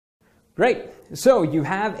Great. So you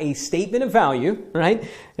have a statement of value, right?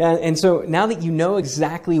 And so now that you know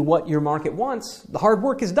exactly what your market wants, the hard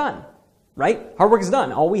work is done, right? Hard work is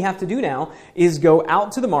done. All we have to do now is go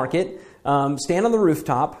out to the market, stand on the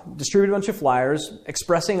rooftop, distribute a bunch of flyers,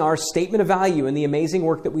 expressing our statement of value and the amazing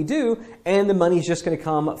work that we do, and the money's just going to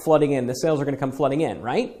come flooding in. The sales are going to come flooding in,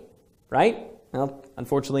 right? Right? Well,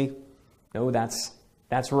 unfortunately, no, that's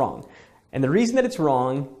wrong. And the reason that it's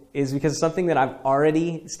wrong is because of something that I've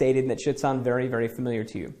already stated and that should sound very, very familiar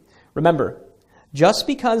to you. Remember, just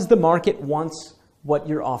because the market wants what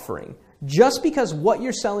you're offering, just because what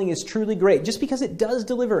you're selling is truly great, just because it does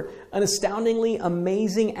deliver an astoundingly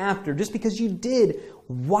amazing after, just because you did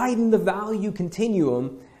widen the value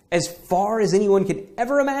continuum as far as anyone could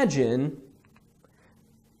ever imagine,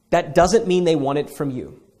 that doesn't mean they want it from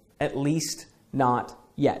you. At least not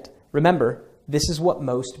yet. Remember, this is what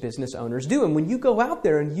most business owners do. And when you go out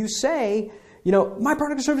there and you say, you know, my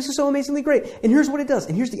product or service is so amazingly great, and here's what it does,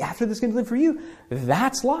 and here's the after that's going to deliver for you,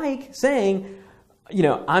 that's like saying, you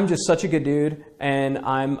know, I'm just such a good dude, and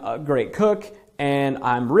I'm a great cook, and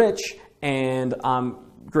I'm rich, and I'm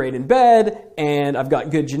great in bed, and I've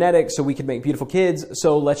got good genetics, so we can make beautiful kids,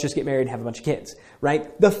 so let's just get married and have a bunch of kids,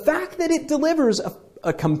 right? The fact that it delivers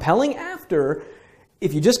a compelling after,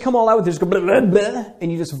 if you just come all out with this, go blah, blah, blah,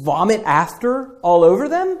 and you just vomit after all over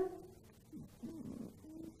them,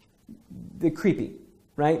 they're creepy,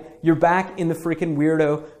 right? You're back in the freaking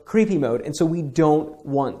weirdo creepy mode. And so we don't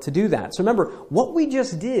want to do that. So remember, what we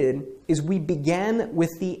just did is we began with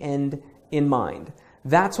the end in mind.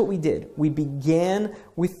 That's what we did. We began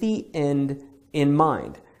with the end in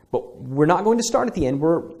mind. But we're not going to start at the end.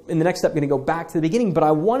 We're, in the next step, going to go back to the beginning. But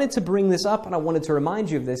I wanted to bring this up and I wanted to remind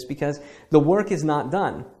you of this because the work is not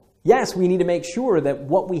done. Yes, we need to make sure that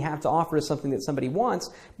what we have to offer is something that somebody wants.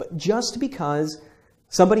 But just because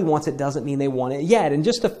somebody wants it doesn't mean they want it yet. And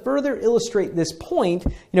just to further illustrate this point,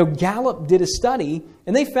 you know, Gallup did a study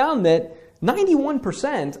and they found that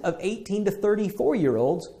 91% of 18 to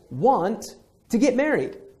 34-year-olds want to get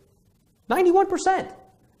married. 91%.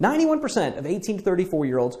 91% of 18 to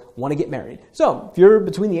 34-year-olds want to get married. So if you're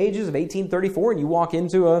between the ages of 18 and 34 and you walk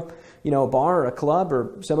into a bar or a club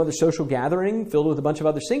or some other social gathering filled with a bunch of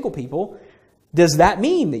other single people, does that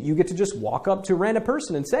mean that you get to just walk up to a random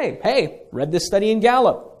person and say, hey, read this study in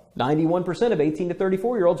Gallup. 91% of 18 to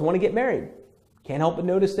 34-year-olds want to get married. Can't help but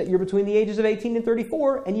notice that you're between the ages of 18 and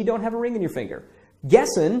 34 and you don't have a ring on your finger.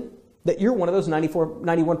 Guessing that you're one of those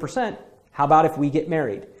 91%, how about if we get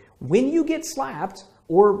married? When you get slapped,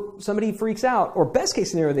 or somebody freaks out, or best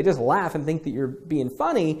case scenario, they just laugh and think that you're being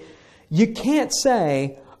funny, you can't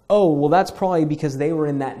say, oh, well, that's probably because they were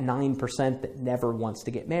in that 9% that never wants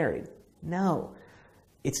to get married. No,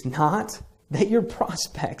 it's not that your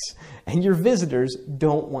prospects and your visitors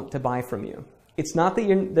don't want to buy from you. It's not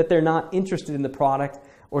that they're not interested in the product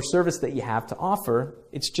or service that you have to offer.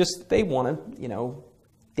 It's just that they want to,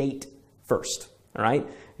 date first, all right?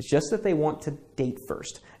 It's just that they want to date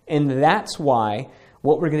first. And that's why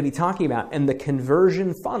what we're going to be talking about and the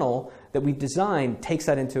conversion funnel that we've designed takes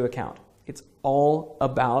that into account. It's all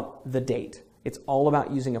about the date. It's all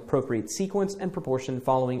about using appropriate sequence and proportion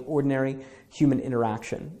following ordinary human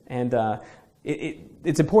interaction. And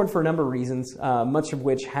it's important for a number of reasons, much of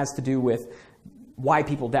which has to do with why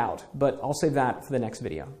people doubt. But I'll save that for the next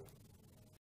video.